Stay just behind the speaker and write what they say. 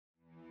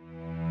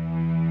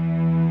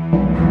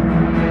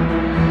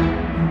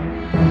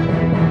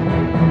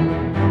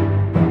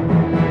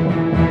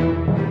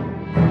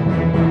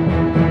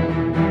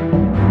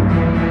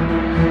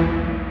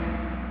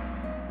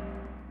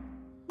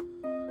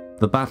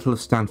The Battle of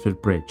Stamford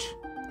Bridge,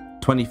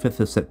 25th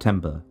of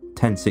September,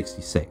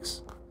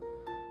 1066.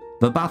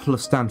 The Battle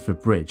of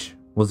Stamford Bridge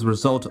was the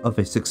result of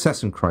a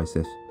succession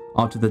crisis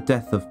after the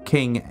death of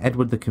King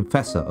Edward the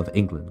Confessor of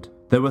England.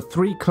 There were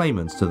three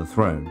claimants to the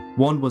throne.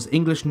 One was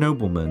English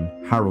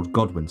nobleman Harald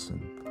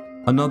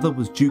Godwinson, another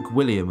was Duke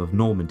William of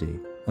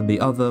Normandy, and the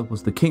other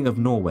was the King of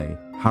Norway,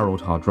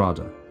 Harald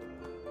Hardrada.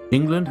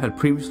 England had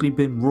previously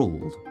been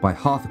ruled by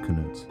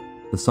Harthacnut,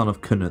 the son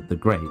of Cnut the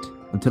Great,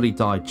 until he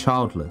died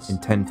childless in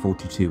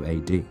 1042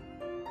 AD.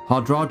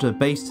 Hardrada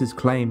based his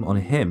claim on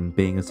him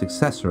being a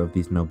successor of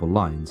these noble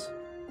lines.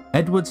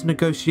 Edward's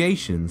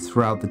negotiations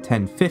throughout the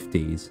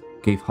 1050s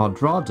gave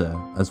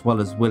Hardrada, as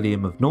well as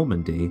William of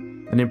Normandy,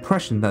 an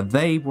impression that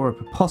they were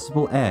a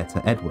possible heir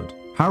to Edward.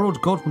 Harald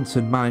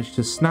Godwinson managed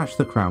to snatch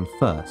the crown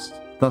first,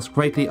 thus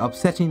greatly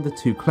upsetting the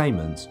two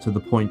claimants to the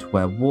point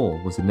where war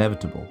was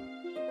inevitable.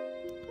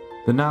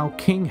 The now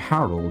King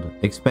Harald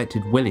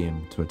expected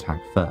William to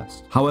attack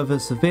first. However,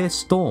 severe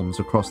storms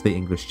across the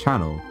English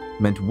Channel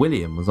meant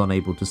William was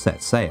unable to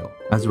set sail.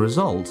 As a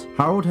result,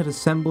 Harald had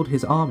assembled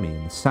his army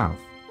in the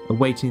south,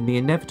 awaiting the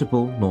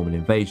inevitable Norman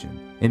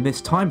invasion. In this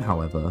time,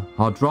 however,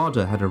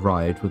 Hardrada had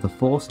arrived with a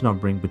force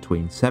numbering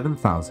between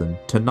 7,000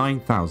 to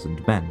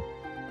 9,000 men.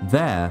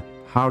 There,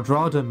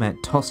 Hardrada met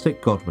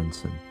Tostig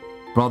Godwinson,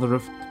 brother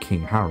of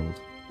King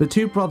Harald. The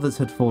two brothers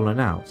had fallen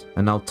out,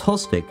 and now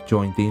Tostig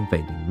joined the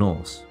invading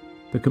Norse.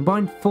 The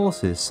combined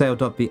forces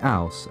sailed up the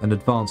Ouse and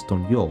advanced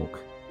on York,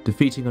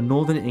 defeating a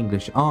northern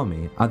English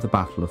army at the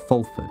Battle of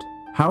Fulford.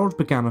 Harald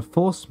began a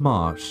forced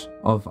march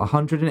of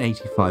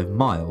 185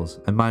 miles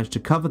and managed to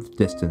cover the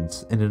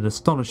distance in an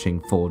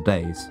astonishing 4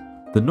 days.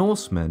 The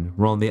Norsemen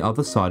were on the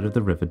other side of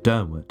the River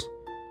Derwent,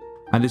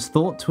 and is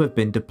thought to have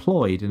been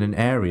deployed in an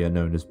area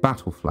known as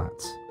Battle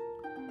Flats.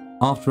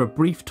 After a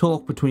brief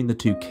talk between the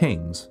two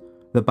kings,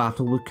 the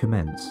battle would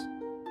commence.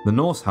 The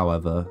Norse,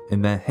 however,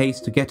 in their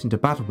haste to get into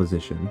battle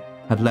position,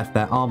 had left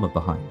their armour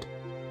behind.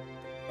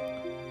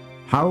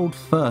 Harald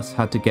first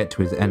had to get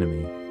to his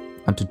enemy,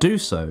 and to do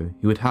so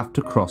he would have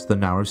to cross the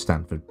narrow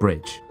Stamford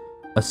Bridge.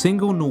 A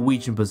single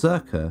Norwegian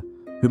berserker,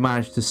 who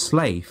managed to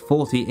slay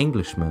 40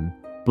 Englishmen,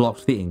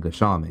 blocked the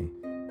English army.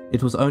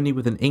 It was only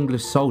with an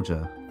English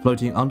soldier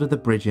floating under the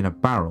bridge in a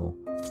barrel,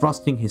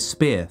 thrusting his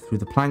spear through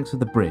the planks of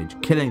the bridge,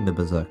 killing the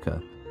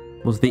berserker,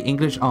 was the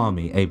English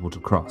army able to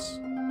cross.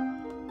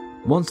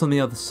 Once on the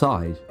other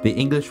side, the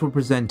English were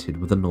presented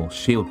with a Norse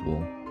shield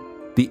wall.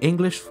 The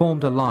English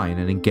formed a line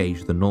and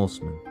engaged the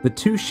Norsemen. The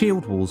two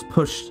shield walls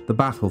pushed the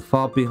battle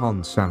far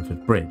beyond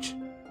Stamford Bridge,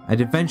 and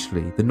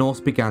eventually the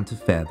Norse began to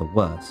fare the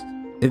worst.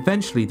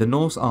 Eventually the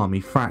Norse army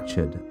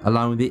fractured,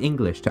 allowing the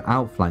English to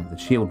outflank the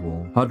shield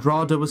wall.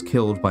 Hardrada was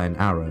killed by an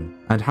arrow,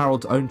 and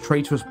Harald's own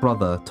traitorous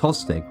brother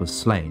Tostig was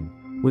slain.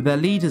 With their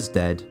leaders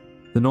dead,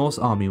 the Norse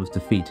army was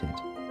defeated.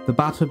 The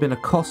battle had been a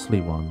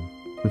costly one,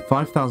 with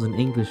 5,000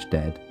 English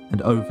dead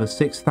and over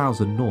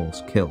 6,000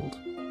 Norse killed.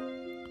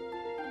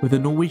 With the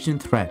Norwegian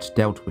threat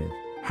dealt with,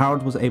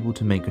 Harald was able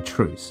to make a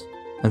truce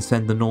and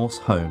send the Norse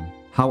home.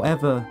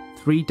 However,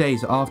 3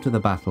 days after the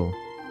battle,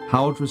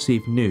 Harald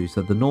received news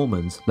that the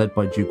Normans, led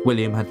by Duke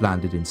William, had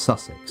landed in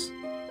Sussex.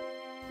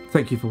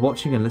 Thank you for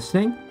watching and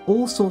listening.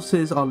 All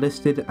sources are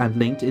listed and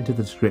linked into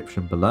the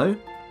description below.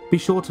 Be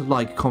sure to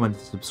like, comment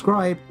and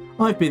subscribe.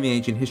 I've been the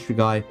Ancient History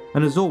Guy,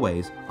 and as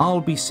always,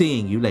 I'll be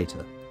seeing you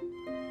later.